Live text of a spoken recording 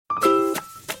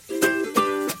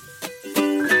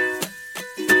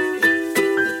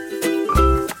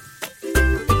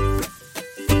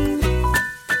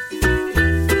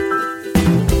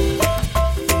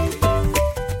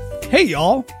Hey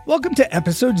y'all, welcome to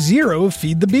episode 0 of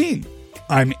Feed the Bean.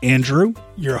 I'm Andrew,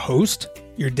 your host,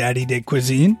 your daddy de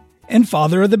cuisine, and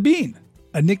father of the bean,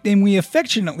 a nickname we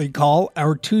affectionately call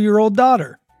our 2-year-old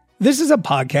daughter. This is a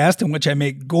podcast in which I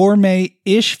make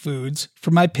gourmet-ish foods for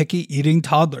my picky eating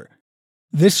toddler.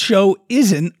 This show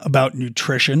isn't about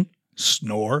nutrition,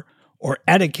 snore, or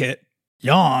etiquette,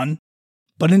 yawn,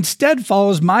 but instead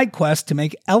follows my quest to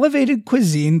make elevated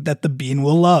cuisine that the bean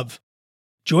will love.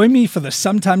 Join me for the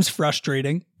sometimes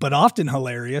frustrating, but often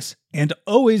hilarious, and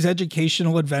always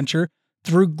educational adventure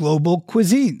through global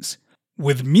cuisines,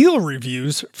 with meal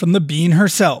reviews from the bean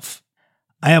herself.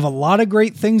 I have a lot of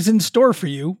great things in store for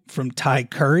you, from Thai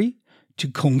curry to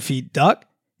confit duck,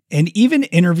 and even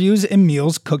interviews and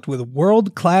meals cooked with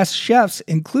world-class chefs,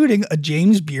 including a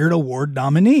James Beard Award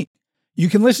nominee. You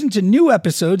can listen to new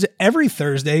episodes every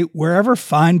Thursday wherever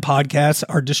fine podcasts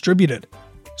are distributed.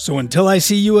 So until I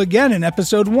see you again in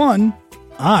episode 1,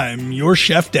 I'm your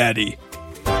Chef Daddy.